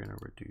 so we're going to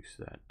reduce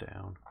that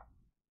down.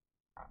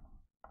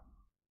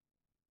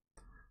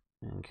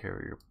 And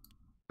carrier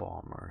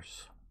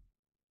bombers.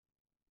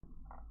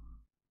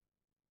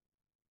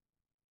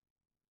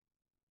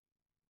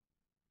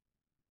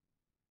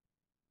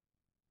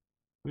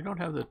 We don't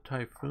have the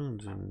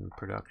Typhoons in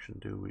production,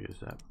 do we? Is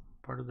that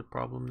part of the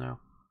problem now?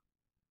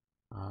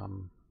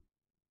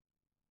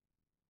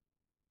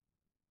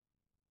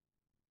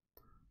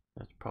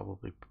 That's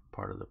probably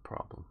part of the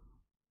problem.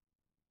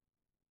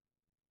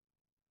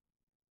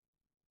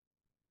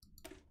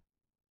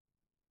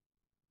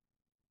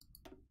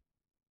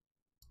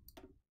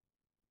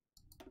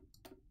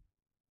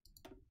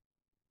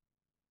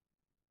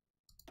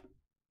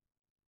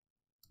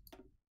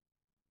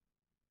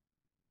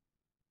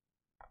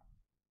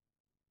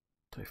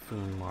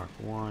 Typhoon Mark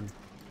 1.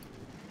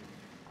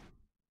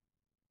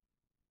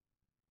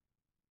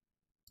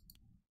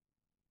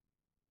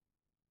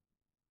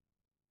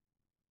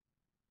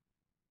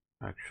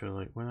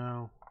 Actually,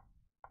 well,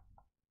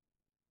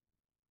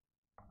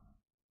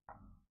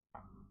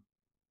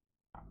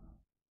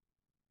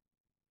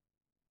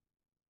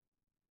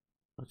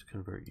 let's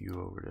convert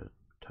you over to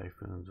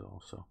Typhoons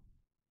also.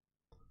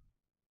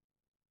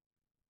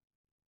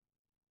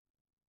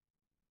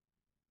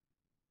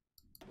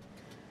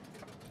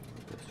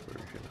 This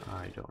version,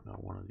 I don't know.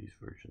 One of these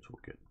versions will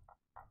get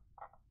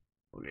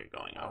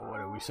going. Oh, what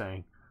are we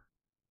saying?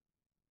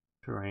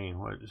 Terrain.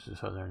 What is the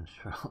southern?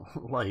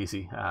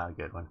 Lazy.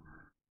 Good one.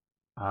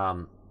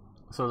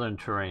 Southern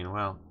terrain.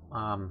 Well,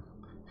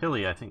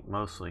 hilly, I think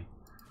mostly.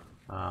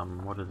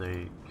 What do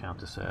they count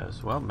this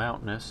as? Well,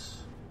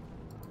 mountainous.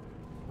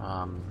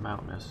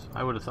 Mountainous.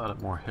 I would have thought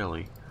it more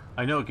hilly.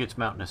 I know it gets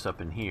mountainous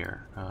up in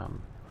here,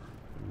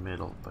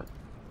 middle, but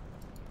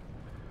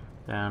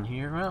down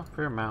here, well,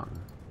 fair mountain.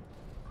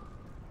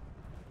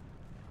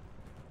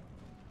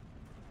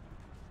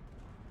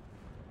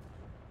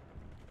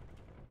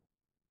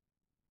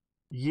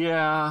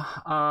 Yeah,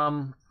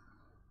 I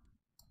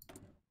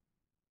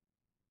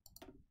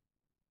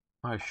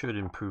should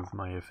improve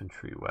my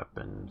infantry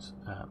weapons,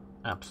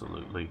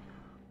 absolutely.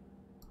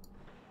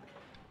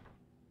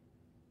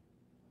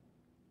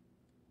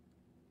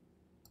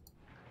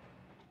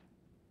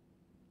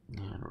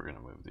 And we're going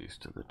to move these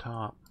to the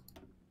top.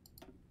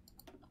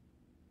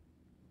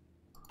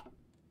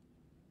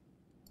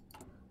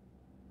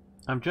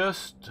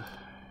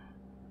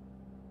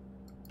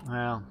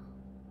 Well,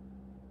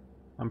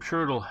 I'm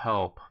sure it'll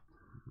help.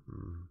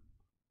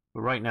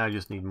 But right now I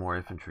just need more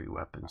infantry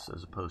weapons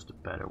as opposed to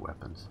better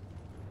weapons.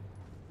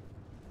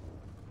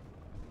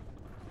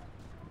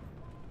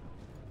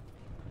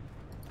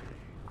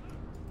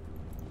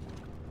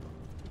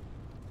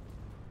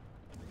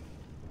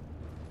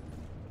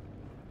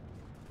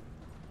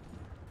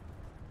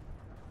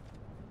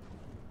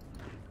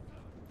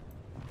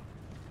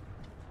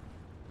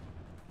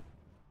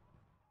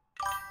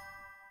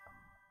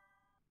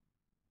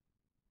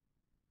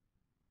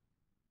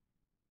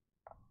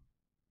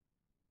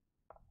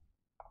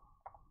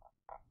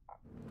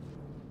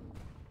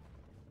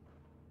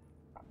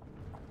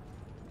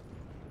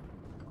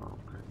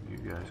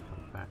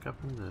 Up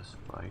in this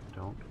fight,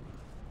 don't.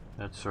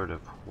 That's sort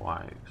of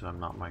why, because I'm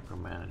not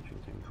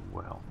micromanaging things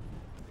well.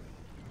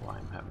 Why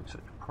I'm having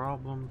such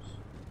problems.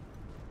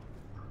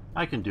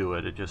 I can do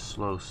it. It just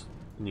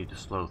need to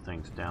slow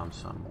things down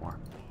some more.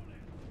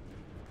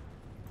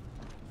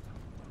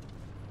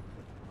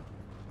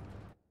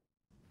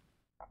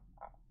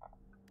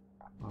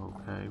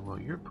 Okay, well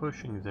you're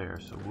pushing there,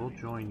 so we'll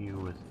join you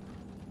with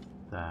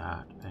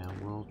that,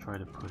 and we'll try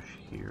to push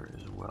here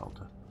as well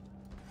to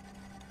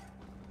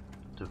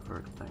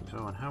divert things.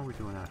 Oh, and how are we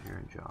doing out here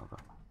in Java?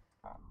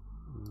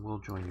 We'll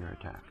join your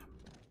attack.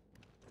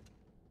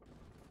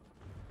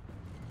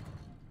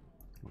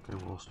 Okay,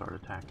 we'll start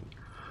attacking.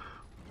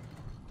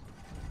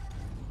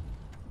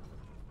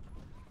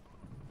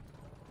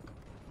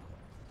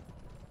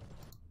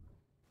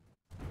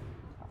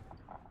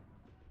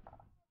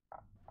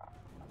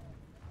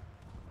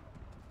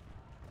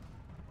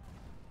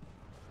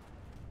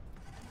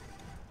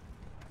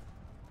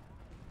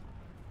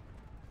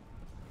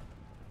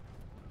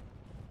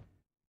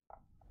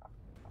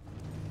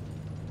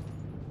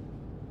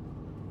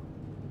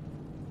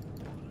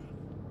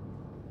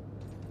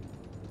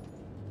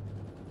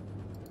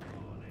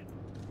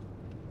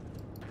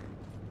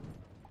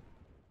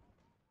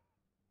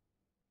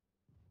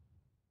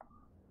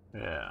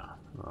 Yeah,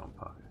 Rome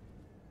pocket.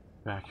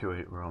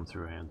 Evacuate Rome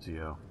through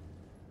Anzio.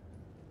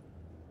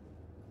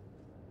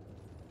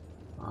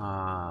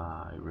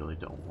 I really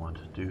don't want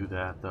to do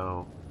that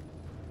though.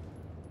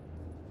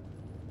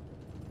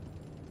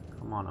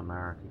 Come on,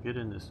 America, get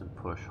in this and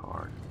push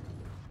hard.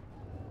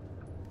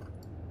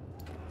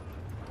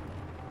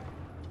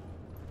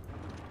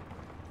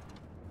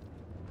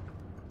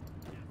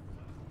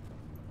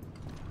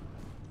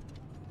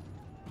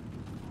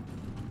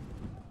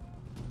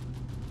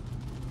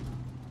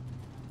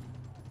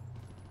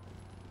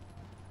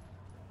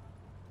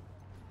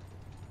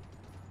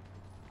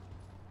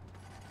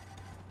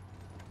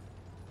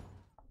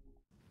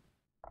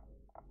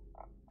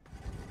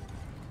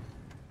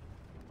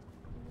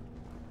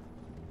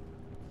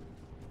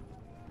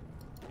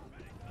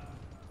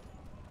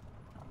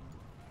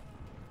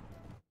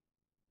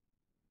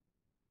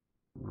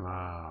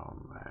 Oh,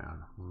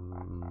 man.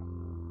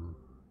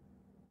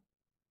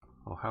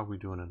 Oh, how are we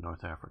doing in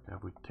North Africa?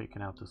 Have we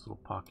taken out this little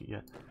pocket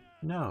yet?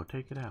 No,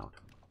 take it out.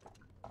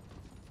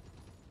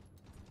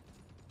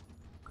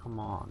 Come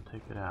on,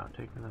 take it out.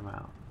 Take them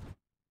out.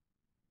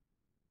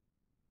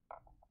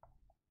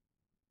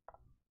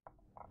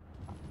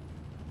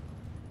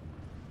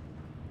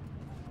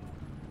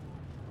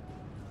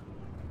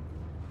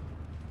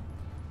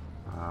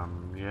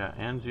 Yeah,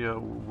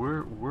 Anzio,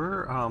 we're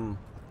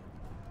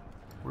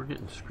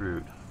getting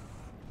screwed.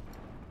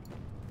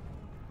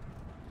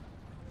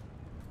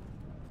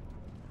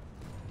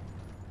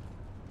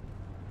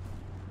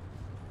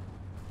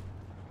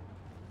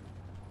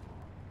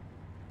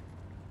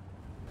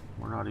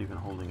 We're not even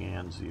holding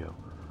Anzio.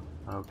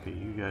 Okay,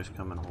 you guys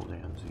come and hold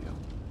Anzio.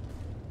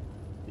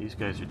 These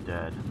guys are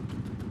dead.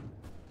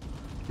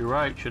 You're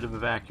right, should have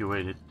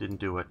evacuated.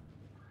 Didn't do it.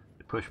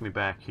 It pushed me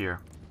back here.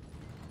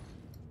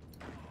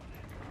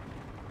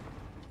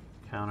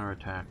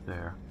 Counterattack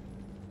there.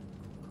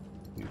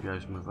 You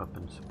guys move up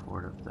in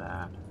support of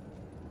that.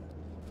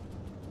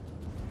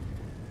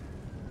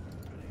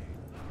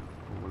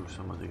 We'll move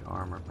some of the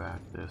armor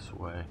back this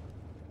way.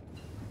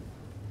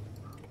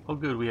 Oh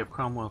good, we have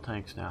Cromwell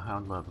tanks now. How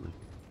lovely.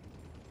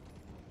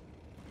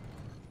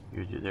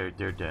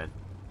 They're dead.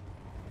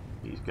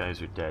 These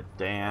guys are dead.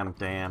 Damn,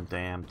 damn,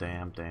 damn,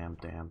 damn, damn,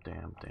 damn,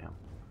 damn, damn.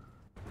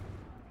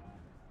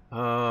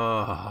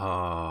 Oh.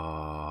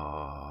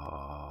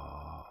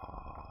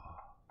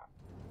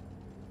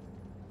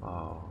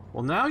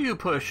 Well, now you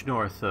push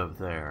north of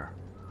there.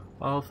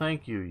 Oh,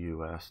 thank you,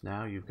 U.S.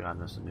 Now you've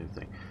gotten us a new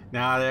thing.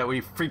 Now that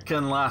we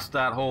freaking lost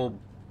that whole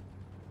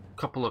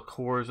couple of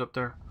cores up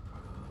there.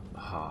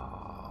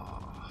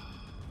 Oh.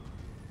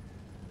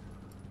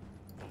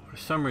 For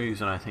some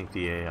reason, I think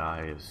the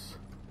AI is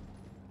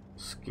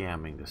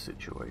scamming the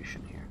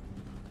situation here.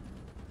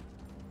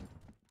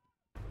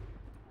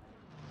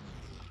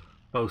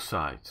 Both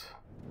sides.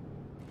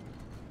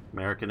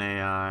 American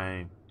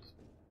AI,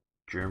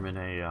 German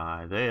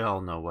AI, they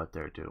all know what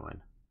they're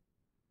doing.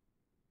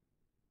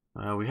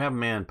 We have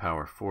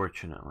manpower,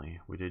 fortunately.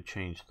 We did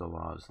change the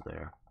laws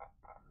there.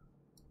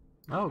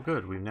 Oh,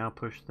 good. We've now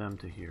pushed them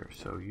to here.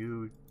 So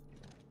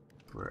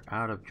we're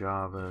out of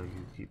Java.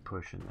 You keep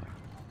pushing there.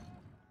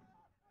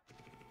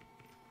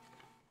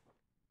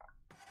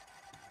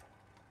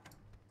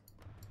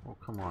 Oh,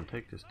 come on.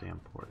 Take this damn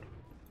port.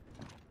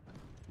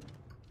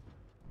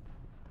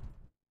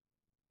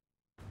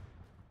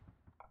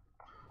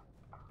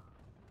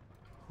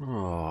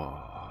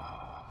 Oh.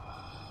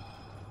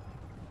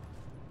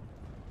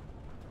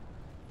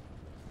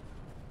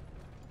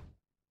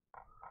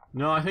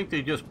 No, I think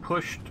they just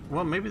pushed.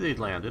 Well, maybe they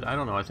landed. I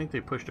don't know. I think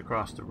they pushed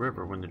across the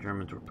river when the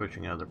Germans were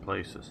pushing other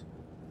places.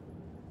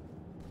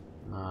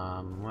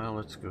 Well,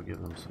 let's go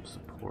give them some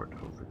support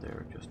over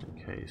there just in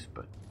case,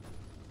 but...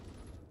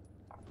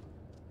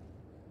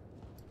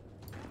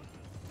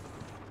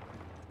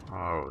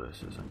 Oh,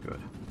 this isn't good.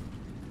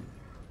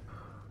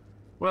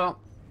 Well,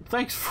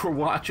 thanks for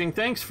watching.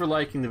 Thanks for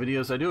liking the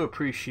videos. I do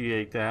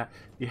appreciate that.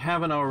 If you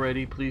haven't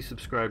already, please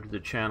subscribe to the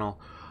channel.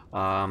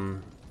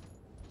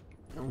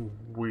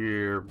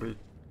 We're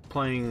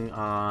playing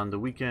on the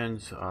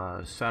weekends,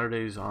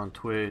 Saturdays on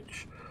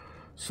Twitch,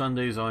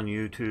 Sundays on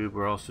YouTube.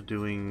 We're also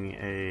doing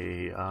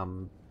a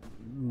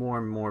more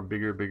and more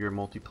bigger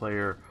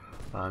multiplayer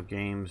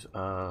games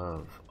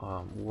of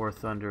War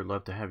Thunder.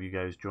 Love to have you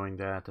guys join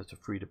that. That's a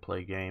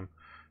free-to-play game,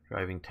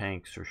 driving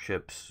tanks or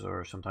ships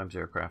or sometimes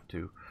aircraft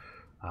too.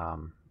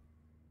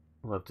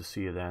 Love to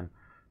see you then.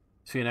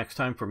 See you next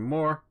time for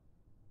more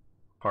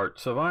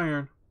Hearts of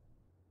Iron.